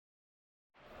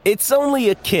It's only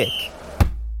a kick,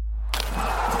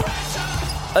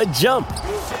 a jump,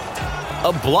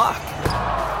 a block.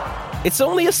 It's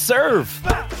only a serve.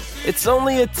 It's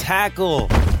only a tackle,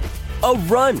 a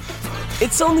run.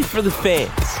 It's only for the fans.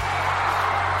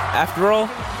 After all,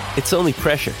 it's only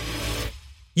pressure.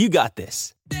 You got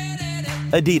this.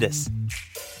 Adidas.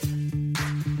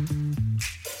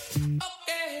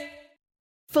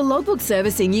 For logbook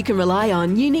servicing you can rely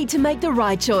on, you need to make the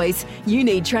right choice. You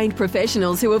need trained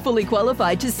professionals who are fully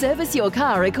qualified to service your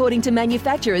car according to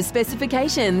manufacturer's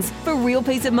specifications. For real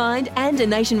peace of mind and a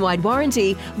nationwide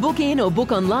warranty, book in or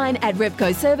book online at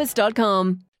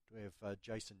repcoservice.com. We have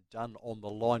Jason Dunn on the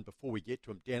line. Before we get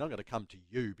to him, Dan, I'm going to come to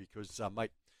you because,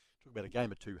 mate, talk about a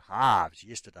game of two halves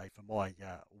yesterday for my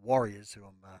Warriors, who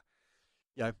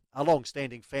I'm a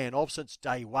long-standing fan of since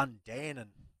day one, Dan,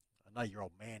 and I know your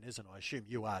old man is, and I assume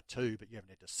you are too, but you haven't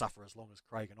had to suffer as long as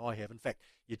Craig and I have. In fact,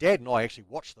 your dad and I actually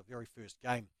watched the very first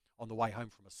game on the way home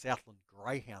from a Southland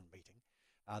Greyhound meeting,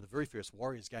 the very first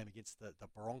Warriors game against the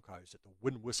Broncos at the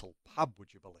Win Whistle pub,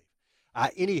 would you believe?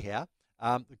 Anyhow,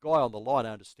 the guy on the line,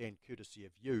 I understand, courtesy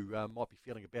of you, might be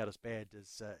feeling about as bad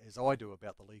as I do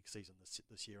about the league season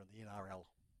this year in the NRL.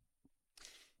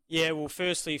 Yeah, well,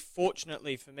 firstly,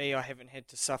 fortunately for me, I haven't had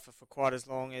to suffer for quite as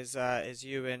long as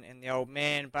you and the old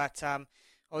man. But I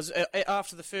was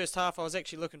after the first half, I was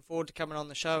actually looking forward to coming on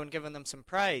the show and giving them some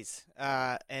praise.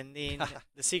 And then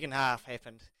the second half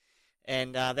happened,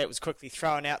 and that was quickly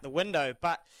thrown out the window.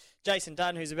 But Jason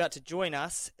Dunn, who's about to join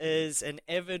us, is an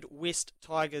avid West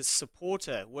Tigers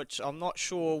supporter, which I'm not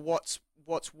sure what's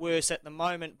worse at the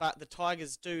moment, but the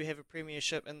Tigers do have a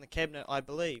premiership in the cabinet, I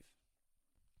believe.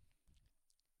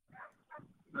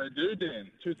 They do,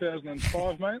 Dan.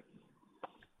 2005, mate.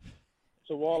 It's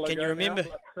a while ago. Can you remember?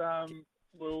 Now,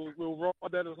 but we'll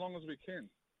ride that as long as we can.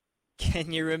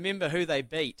 Can you remember who they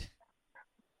beat?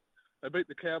 They beat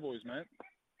the Cowboys, mate.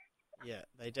 Yeah,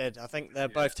 they did. I think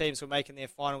both teams were making their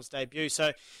finals debut.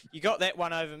 So you got that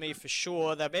one over me for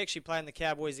sure. They're actually playing the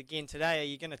Cowboys again today. Are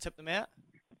you going to tip them out?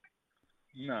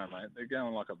 No, mate. They're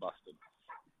going like a bastard.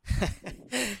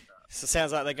 So it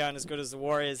sounds like they're going as good as the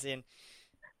Warriors then.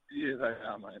 Yeah, they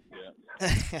are, mate.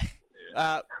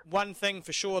 Yeah. One thing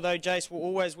for sure, though, Jace will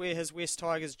always wear his West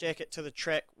Tigers jacket to the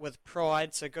track with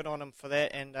pride, so good on him for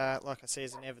that. And like I say,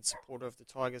 he's an avid supporter of the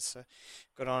Tigers, so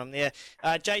good on him there.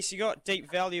 Jace, you got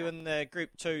deep value in the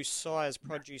Group 2 Sires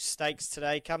Produce Stakes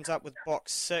today. Comes up with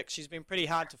box 6. She's been pretty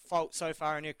hard to fault so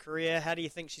far in her career. How do you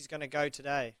think she's going to go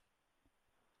today?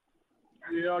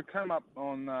 Yeah, I came up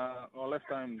on, I left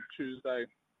home Tuesday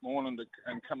morning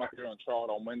and come up here and try it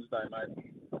on Wednesday, mate.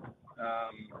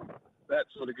 That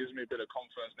sort of gives me a bit of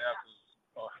confidence now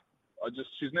because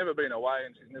she's never been away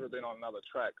and she's never been on another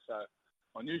track, so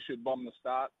I knew she'd bomb the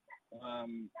start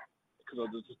because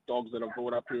of the dogs that I've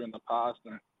brought up here in the past,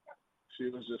 and she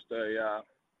was just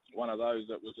one of those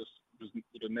that would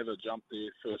have never jumped the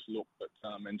first look, but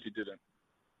and she didn't.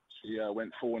 She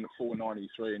went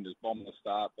 4.93 and just bombed the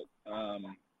start, but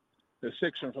the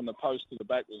section from the post to the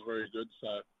back was very good.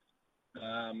 So,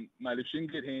 mate, if she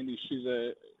can get handy, she's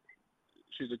a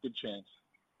good chance.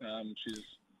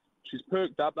 She's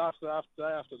perked up after the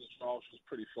trial. She was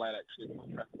pretty flat actually.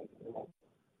 The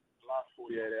last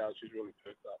 48 hours, she's really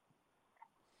perked up.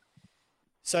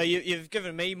 So you've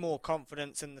given me more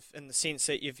confidence in the sense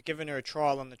that you've given her a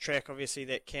trial on the track. Obviously,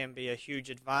 that can be a huge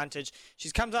advantage.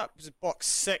 She's comes up with box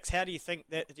 6. How do you think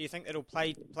that? Do you think that'll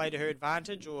play to her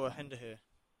advantage or hinder her?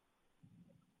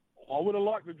 I would have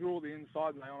liked to draw the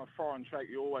inside, mate. On a foreign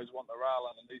track, you always want the rail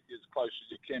underneath you as close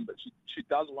as you can, but she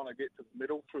does want to get to the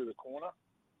middle through the corner.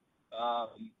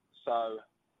 So,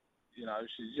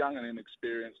 she's young and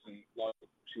inexperienced, and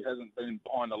she hasn't been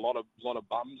behind a lot of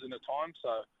bums in her time,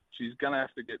 so she's going to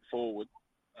have to get forward.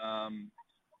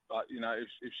 But,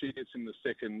 if she gets in the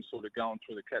second, sort of going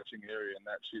through the catching area and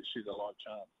that, she's a live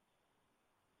chance.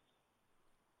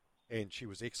 And she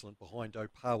was excellent behind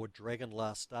Opawa Dragon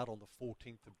last start on the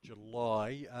 14th of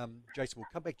July. Jason, we'll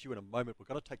come back to you in a moment. We've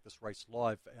got to take this race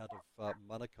live out of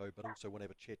Manukau, but also want to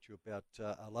have a chat to you about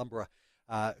Alhambra,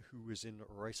 who is in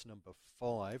race number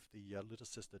 5, the little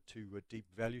sister to Deep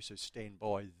Value, so stand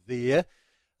by there.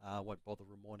 I won't bother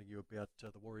reminding you about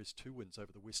the Warriors' 2 wins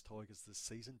over the West Tigers this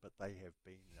season, but they have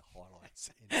been highlights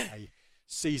in a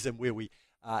season where we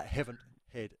haven't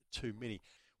had too many.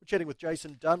 We're chatting with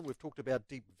Jason Dunn. We've talked about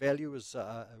Deep Value as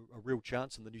a real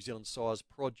chance in the New Zealand Sires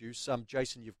Produce.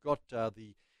 Jason, you've got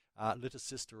the little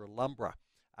sister Alhambra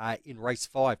in race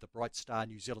 5, the Bright Star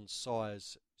New Zealand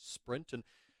Sires Sprint, and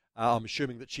I'm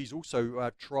assuming that she's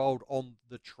also trialled on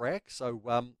the track. So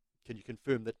can you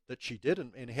confirm that she did,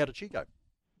 and how did she go?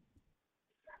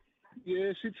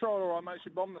 Yeah, she tried all right, mate. She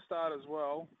bombed the start as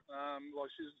well.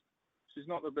 She's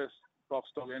not the best box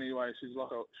dog anyway. She's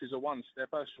a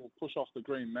one-stepper. She'll push off the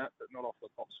green mat, but not off the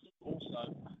box floor.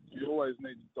 So you always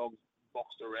need the dog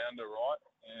boxed around her, right?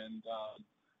 And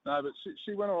no, but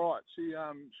she went all right. She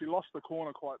lost the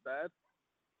corner quite bad.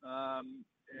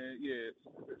 Yeah,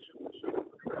 so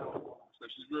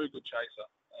she's a very good chaser.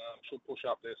 She'll push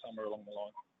up there somewhere along the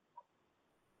line.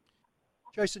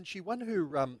 Jason, she won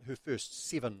her first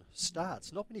 7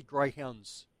 starts. Not many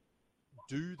greyhounds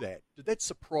do that. Did that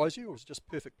surprise you, or was it just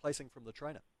perfect placing from the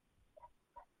trainer?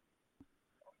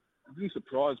 It didn't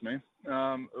surprise me.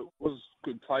 It was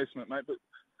good placement, mate, but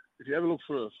if you ever look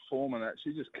for a form in that,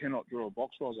 she just cannot draw a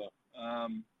box roser.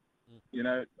 You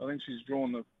know, I think she's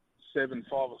drawn the 7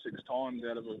 5 or 6 times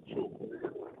out of her short career.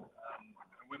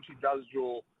 And when she does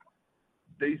draw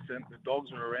decent, the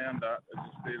dogs are around her. It's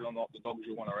just they're not the dogs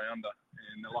you want around her.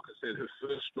 And like I said, her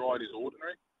first stride is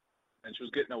ordinary, and she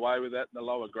was getting away with that in the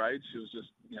lower grades. She was just,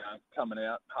 coming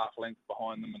out half length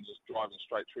behind them and just driving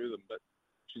straight through them. But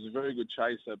she's a very good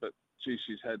chaser. But gee,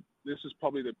 this is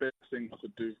probably the best thing I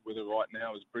could do with her right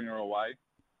now is bring her away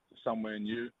to somewhere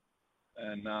new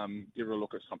and give her a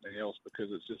look at something else, because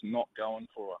it's just not going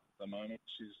for her at the moment.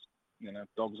 She's,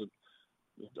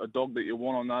 a dog that you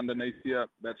want on underneath you,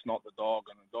 that's not the dog.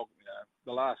 And the dog,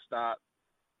 the last start,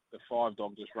 the 5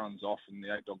 dog just runs off and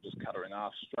the 8 dog just cut her in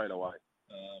half straight away.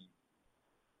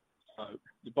 So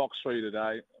the box 3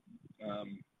 today,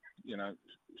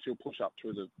 she'll push up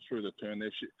through the turn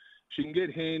there. She can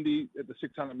get handy at the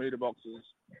 600 metre boxes.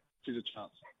 She's a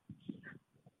chance.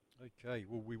 Okay,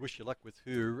 well, we wish you luck with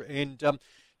her. And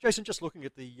Jason, just looking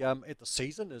at the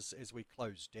season as we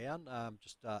close down,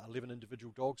 11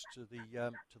 individual dogs to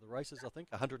the races. I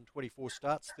think 124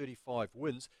 starts, 35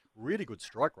 wins. Really good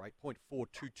strike rate,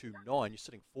 0.4229. You're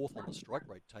sitting 4th on the strike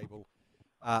rate table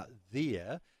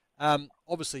there.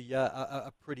 Obviously,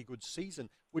 a pretty good season.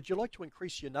 Would you like to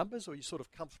increase your numbers, or are you sort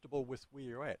of comfortable with where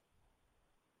you're at?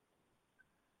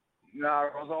 No,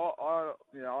 I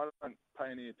don't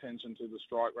pay any attention to the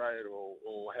strike rate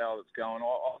or how it's going.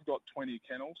 I've got 20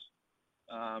 kennels,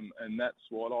 and that's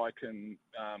what I can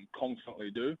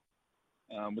confidently do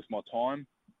with my time.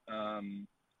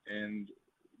 And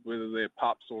whether they're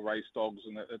pups or race dogs,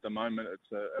 and at the moment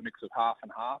it's a mix of half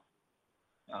and half.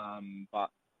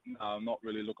 But no, I'm not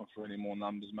really looking for any more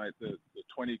numbers, mate. The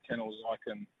 20 kennels, I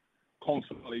can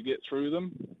confidently get through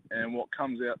them, and what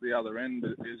comes out the other end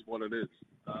is what it is.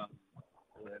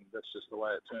 And that's just the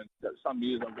way it turns out. Some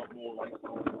years I've got more race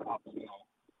dogs than pups, and I'll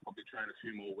probably train a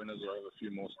few more winners or have a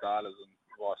few more starters and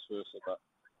vice versa. But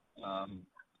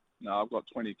no, I've got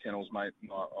 20 kennels, mate,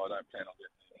 and I don't plan on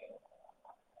getting any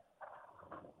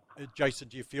more. Jason,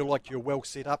 do you feel like you're well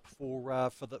set up for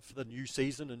the new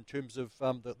season in terms of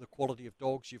the quality of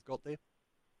dogs you've got there?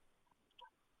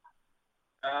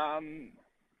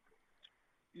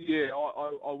 Yeah,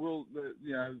 I will.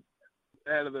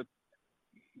 Out of the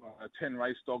 10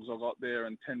 race dogs I got there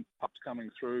and 10 pups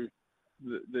coming through,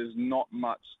 there's not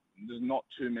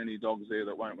too many dogs there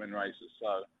that won't win races.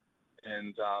 So,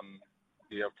 and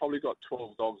I've probably got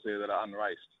 12 dogs there that are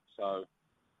unraced. So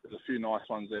there's a few nice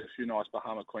ones there, a few nice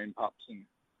Bahama Queen pups and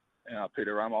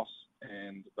Peter Ramos,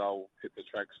 and they'll hit the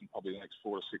tracks in probably the next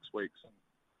 4 to 6 weeks.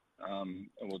 And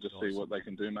we'll just see what they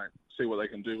can do, mate. See what they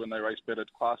can do when they race better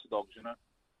class of dogs,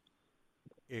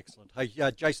 Excellent. Hey,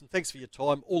 Jason, thanks for your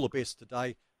time. All the best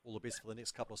today. All the best for the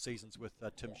next couple of seasons with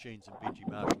Tim Sheens and Benji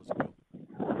Marshall as well.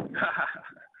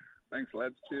 Thanks,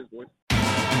 lads. Cheers, boys.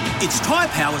 It's Tyre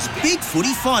Power's Big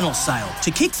Footy Final Sale.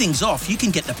 To kick things off, you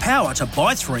can get the power to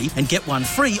buy 3 and get 1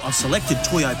 free on selected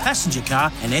Toyo passenger car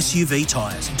and SUV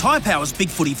tyres. Tyre Power's Big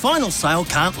Footy Final Sale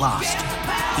can't last.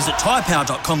 Visit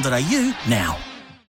tyrepower.com.au now.